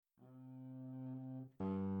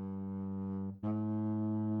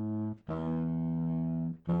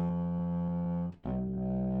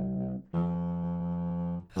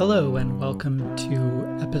Hello and welcome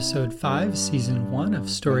to episode 5, season 1 of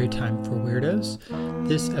Storytime for Weirdos.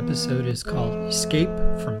 This episode is called Escape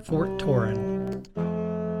from Fort Torren.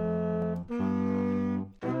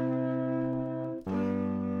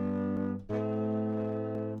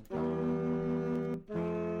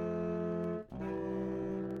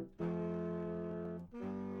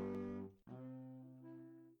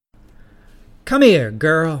 Come here,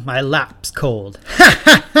 girl, my lap's cold. Ha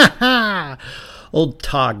ha ha ha! Old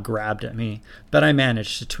Tog grabbed at me, but I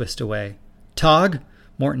managed to twist away. Tog,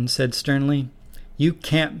 Morton said sternly, you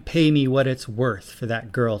can't pay me what it's worth for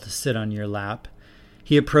that girl to sit on your lap.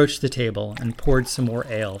 He approached the table and poured some more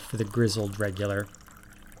ale for the grizzled regular.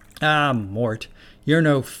 Ah, Mort, you're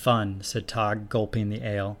no fun, said Tog, gulping the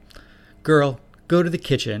ale. Girl, go to the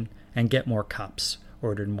kitchen and get more cups,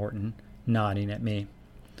 ordered Morton, nodding at me.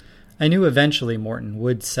 I knew eventually Morton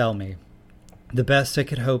would sell me. The best I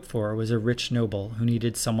could hope for was a rich noble who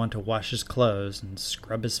needed someone to wash his clothes and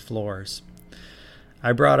scrub his floors.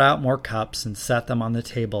 I brought out more cups and set them on the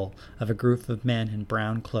table of a group of men in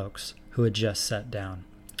brown cloaks who had just sat down.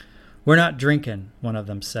 We're not drinking, one of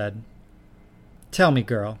them said. Tell me,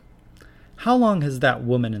 girl, how long has that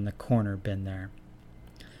woman in the corner been there?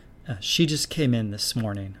 She just came in this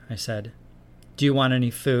morning, I said. Do you want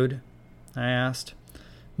any food? I asked.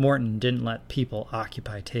 Morton didn't let people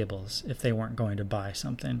occupy tables if they weren't going to buy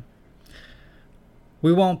something.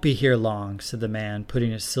 We won't be here long, said the man,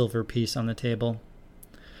 putting a silver piece on the table.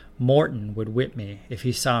 Morton would whip me if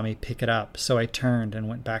he saw me pick it up, so I turned and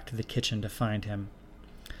went back to the kitchen to find him.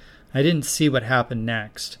 I didn't see what happened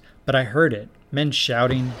next, but I heard it, men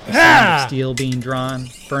shouting, the sound of steel being drawn,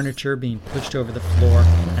 furniture being pushed over the floor,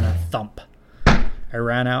 and a thump. I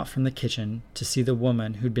ran out from the kitchen to see the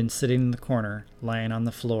woman who'd been sitting in the corner, lying on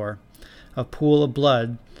the floor, a pool of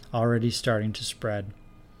blood already starting to spread.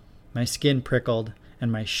 My skin prickled, and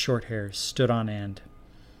my short hair stood on end.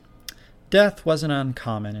 Death wasn't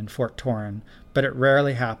uncommon in Fort Torren, but it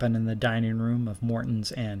rarely happened in the dining room of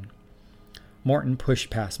Morton's Inn. Morton pushed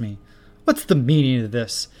past me. What's the meaning of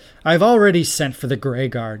this? I've already sent for the Grey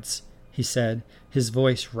Guards, he said, his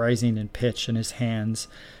voice rising in pitch and his hands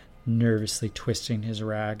nervously twisting his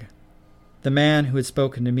rag. The man who had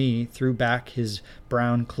spoken to me threw back his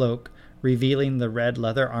brown cloak, revealing the red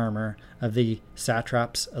leather armor of the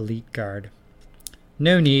satrap's elite guard.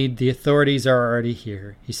 No need, the authorities are already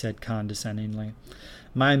here, he said condescendingly.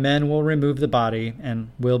 My men will remove the body,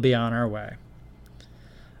 and we'll be on our way.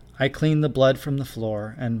 I cleaned the blood from the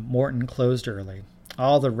floor, and Morton closed early.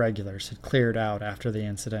 All the regulars had cleared out after the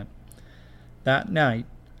incident. That night,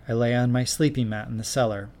 I lay on my sleeping mat in the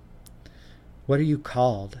cellar. What are you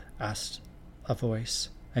called? Asked a voice.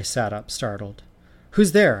 I sat up, startled.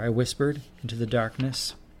 Who's there? I whispered into the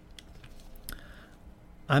darkness.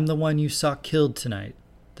 I'm the one you saw killed tonight,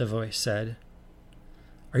 the voice said.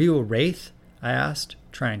 Are you a wraith? I asked,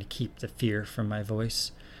 trying to keep the fear from my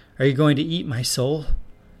voice. Are you going to eat my soul?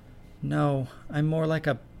 No, I'm more like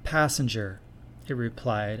a passenger, it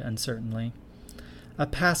replied uncertainly. A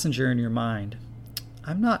passenger in your mind.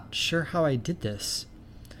 I'm not sure how I did this.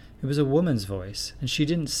 It was a woman's voice, and she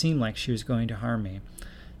didn't seem like she was going to harm me,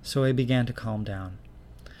 so I began to calm down.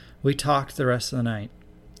 We talked the rest of the night.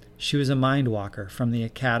 She was a mind walker from the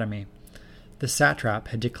academy. The satrap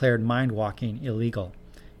had declared mind walking illegal.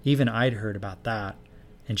 Even I'd heard about that,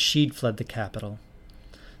 and she'd fled the capital.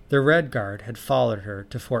 The Red Guard had followed her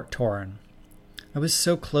to Fort Torren. I was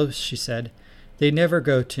so close, she said. They'd never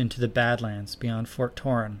go into the Badlands beyond Fort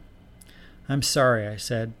Torren. I'm sorry, I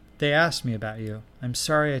said. They asked me about you. I'm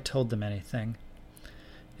sorry I told them anything.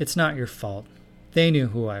 It's not your fault. They knew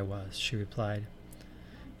who I was, she replied.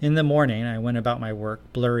 In the morning, I went about my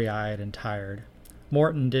work, blurry-eyed and tired.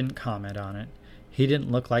 Morton didn't comment on it. He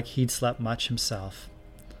didn't look like he'd slept much himself.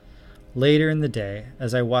 Later in the day,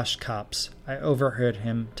 as I washed cups, I overheard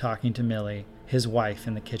him talking to Millie, his wife,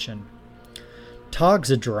 in the kitchen.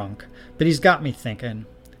 Tog's a drunk, but he's got me thinking.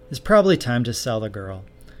 It's probably time to sell the girl.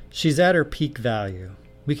 She's at her peak value.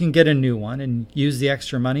 We can get a new one and use the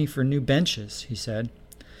extra money for new benches, he said.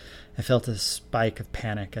 I felt a spike of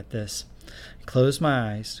panic at this. I closed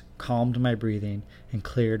my eyes, calmed my breathing, and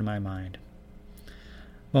cleared my mind.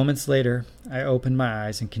 Moments later, I opened my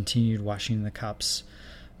eyes and continued washing the cups,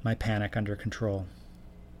 my panic under control.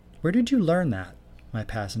 Where did you learn that? My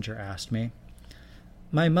passenger asked me.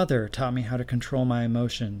 My mother taught me how to control my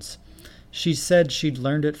emotions. She said she'd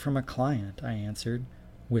learned it from a client, I answered,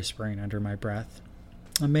 whispering under my breath.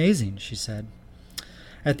 Amazing, she said.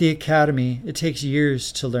 At the academy, it takes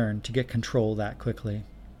years to learn to get control that quickly.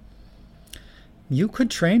 You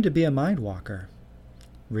could train to be a mind walker.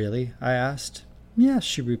 Really? I asked. Yes,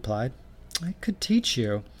 she replied. I could teach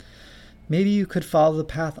you. Maybe you could follow the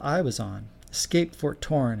path I was on, escape Fort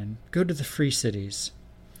Torn, and go to the Free Cities.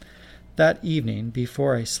 That evening,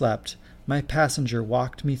 before I slept, my passenger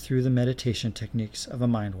walked me through the meditation techniques of a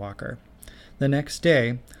mind walker. The next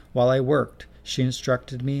day, while I worked, she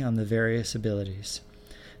instructed me on the various abilities.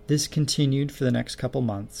 This continued for the next couple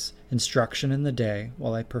months, instruction in the day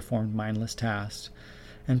while I performed mindless tasks,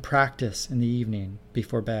 and practice in the evening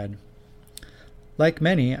before bed. Like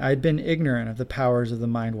many, I had been ignorant of the powers of the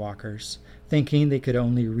mind walkers, thinking they could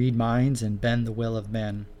only read minds and bend the will of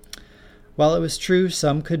men. While it was true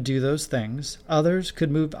some could do those things, others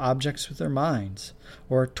could move objects with their minds,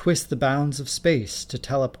 or twist the bounds of space to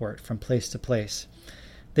teleport from place to place.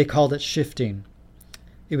 They called it shifting.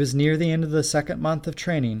 It was near the end of the second month of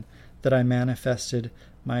training that I manifested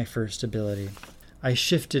my first ability. I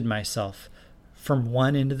shifted myself from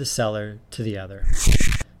one end of the cellar to the other.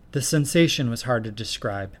 The sensation was hard to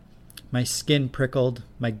describe. My skin prickled,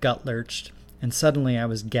 my gut lurched, and suddenly I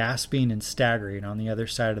was gasping and staggering on the other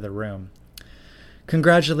side of the room.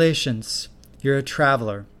 "Congratulations, you're a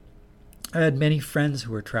traveler." I had many friends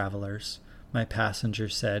who were travelers, my passenger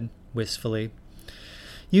said, wistfully.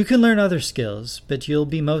 "You can learn other skills, but you'll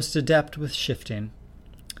be most adept with shifting."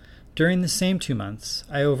 During the same 2 months,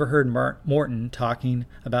 I overheard Morton talking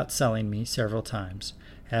about selling me several times,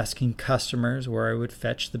 asking customers where I would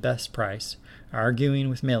fetch the best price, arguing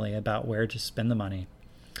with Millie about where to spend the money.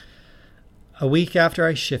 A week after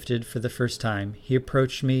I shifted for the first time, he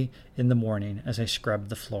approached me in the morning as I scrubbed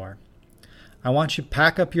the floor. "I want you to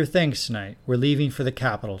pack up your things tonight. We're leaving for the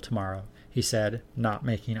capital tomorrow," he said, not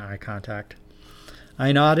making eye contact.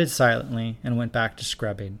 I nodded silently and went back to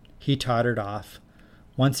scrubbing. He tottered off.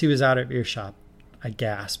 Once he was out of earshot, I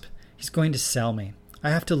gasped. "He's going to sell me.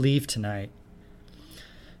 I have to leave tonight."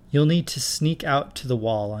 "You'll need to sneak out to the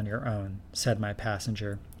wall on your own," said my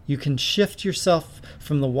passenger. "You can shift yourself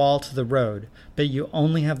from the wall to the road, but you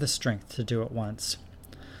only have the strength to do it once."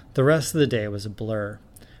 The rest of the day was a blur.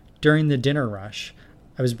 During the dinner rush,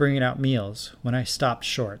 I was bringing out meals when I stopped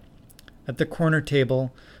short. At the corner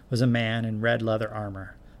table was a man in red leather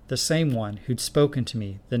armor, the same one who'd spoken to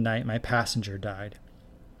me the night my passenger died.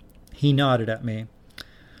 He nodded at me.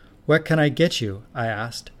 "What can I get you?" I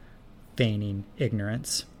asked, feigning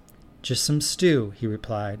ignorance. "Just some stew," he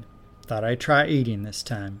replied. "Thought I'd try eating this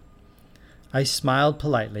time." I smiled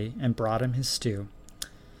politely and brought him his stew.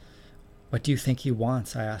 "What do you think he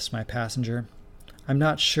wants?" I asked my passenger. "I'm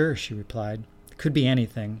not sure," she replied. "It could be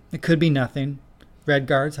anything. It could be nothing. Red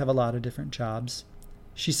Guards have a lot of different jobs."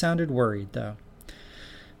 She sounded worried, though.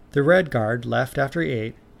 The Red Guard left after he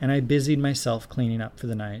ate, and I busied myself cleaning up for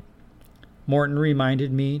the night. Morton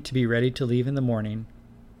reminded me to be ready to leave in the morning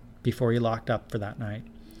before he locked up for that night.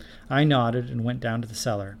 I nodded and went down to the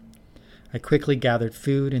cellar. I quickly gathered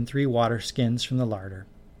food and 3 water skins from the larder.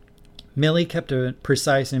 Millie kept a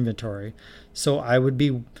precise inventory, so I would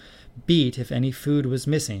be beat if any food was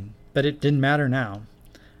missing, but it didn't matter now.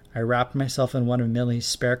 I wrapped myself in one of Millie's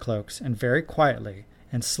spare cloaks and very quietly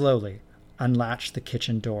and slowly unlatched the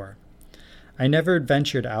kitchen door. I never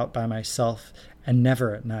ventured out by myself and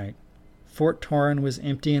never at night. Fort Torrin was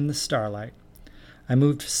empty in the starlight. I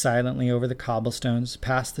moved silently over the cobblestones,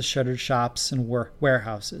 past the shuttered shops and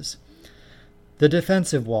warehouses. The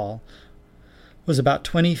defensive wall was about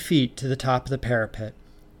 20 feet to the top of the parapet.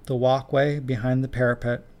 The walkway behind the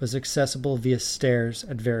parapet was accessible via stairs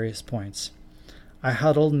at various points. I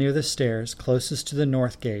huddled near the stairs closest to the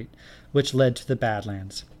north gate, which led to the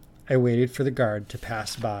Badlands. I waited for the guard to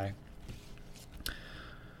pass by.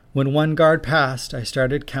 When one guard passed, I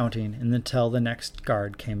started counting until the next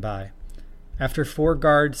guard came by. After 4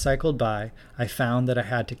 guards cycled by, I found that I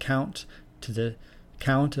had to count to the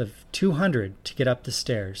count of 200 to get up the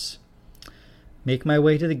stairs, make my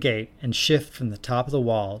way to the gate, and shift from the top of the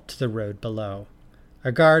wall to the road below.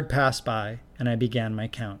 A guard passed by, and I began my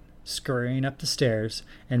count, scurrying up the stairs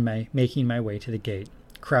and making my way to the gate,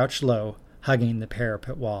 crouched low, hugging the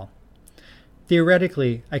parapet wall.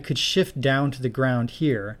 Theoretically, I could shift down to the ground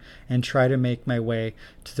here and try to make my way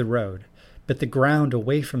to the road, but the ground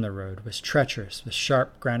away from the road was treacherous with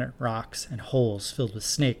sharp granite rocks and holes filled with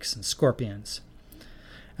snakes and scorpions.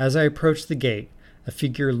 As I approached the gate, a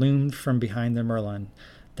figure loomed from behind the merlon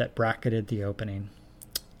that bracketed the opening.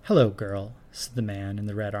 "Hello, girl," said the man in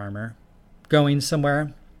the red armor. "Going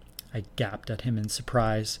somewhere?" I gaped at him in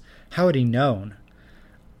surprise. How had he known?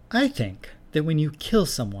 "I think that when you kill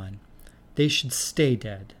someone, they should stay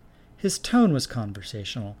dead." His tone was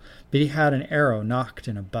conversational, but he had an arrow nocked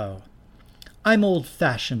in a bow. "I'm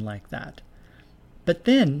old-fashioned like that. But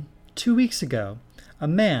then, 2 weeks ago, a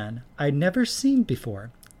man I'd never seen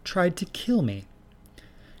before tried to kill me.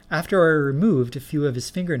 After I removed a few of his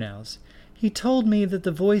fingernails, He told me that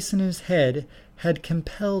the voice in his head had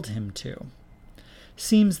compelled him to.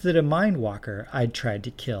 Seems that a mind-walker I'd tried to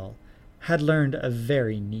kill had learned a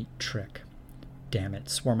very neat trick. Damn it,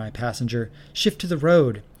 swore my passenger. Shift to the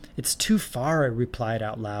road. It's too far, I replied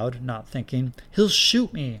out loud, not thinking. He'll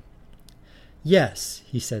shoot me. Yes,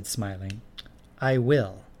 he said, smiling. I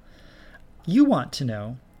will. You want to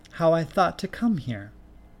know how I thought to come here.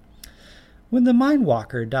 When the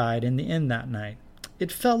mind-walker died in the inn that night,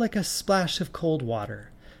 it felt like a splash of cold water,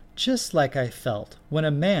 just like I felt when a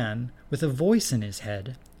man with a voice in his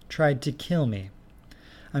head tried to kill me.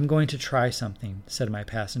 I'm going to try something, said my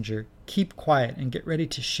passenger. Keep quiet and get ready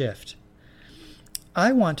to shift.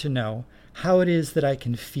 I want to know how it is that I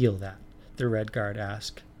can feel that, the Red Guard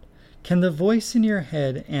asked. Can the voice in your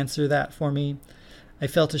head answer that for me? I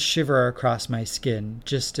felt a shiver across my skin,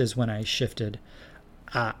 just as when I shifted.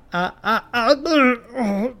 Said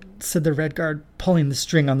the Red Guard, pulling the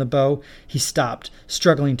string on the bow. He stopped,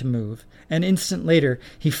 struggling to move. An instant later,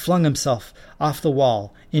 he flung himself off the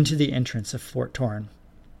wall into the entrance of Fort Torn.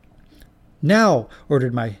 Now,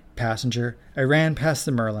 ordered my passenger. I ran past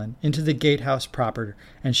the Merlin, into the gatehouse proper,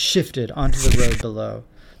 and shifted onto the road below.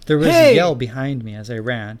 There was a yell behind me as I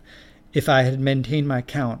ran. If I had maintained my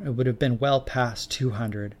count, it would have been well past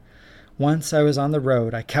 200. Once I was on the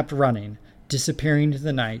road, I kept running, disappearing into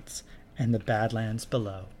the nights and the badlands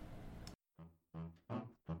below.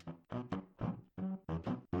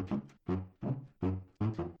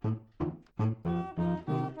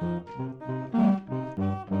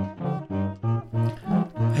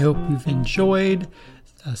 I hope you've enjoyed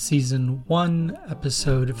Season 1,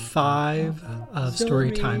 Episode 5 of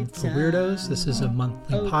Storytime for Weirdos. This is a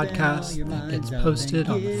monthly podcast that gets posted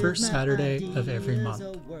on the first Saturday of every month.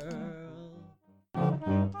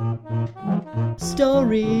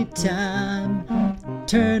 Story time.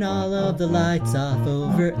 Turn all of the lights off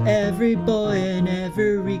over every boy and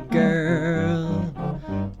every girl.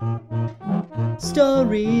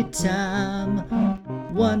 Story time.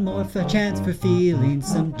 One more chance for feeling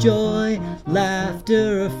some joy,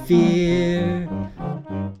 laughter, or fear.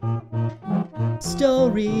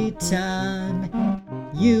 Story time.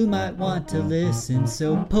 You might want to listen,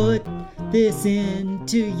 so put this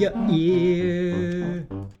into your ear.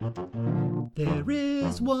 There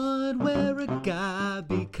is one where a guy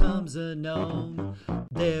becomes a gnome.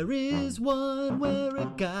 There is one where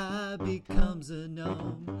a guy becomes a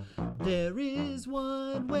gnome. There is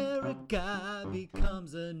one where a guy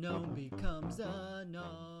becomes a gnome, becomes a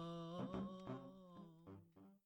gnome.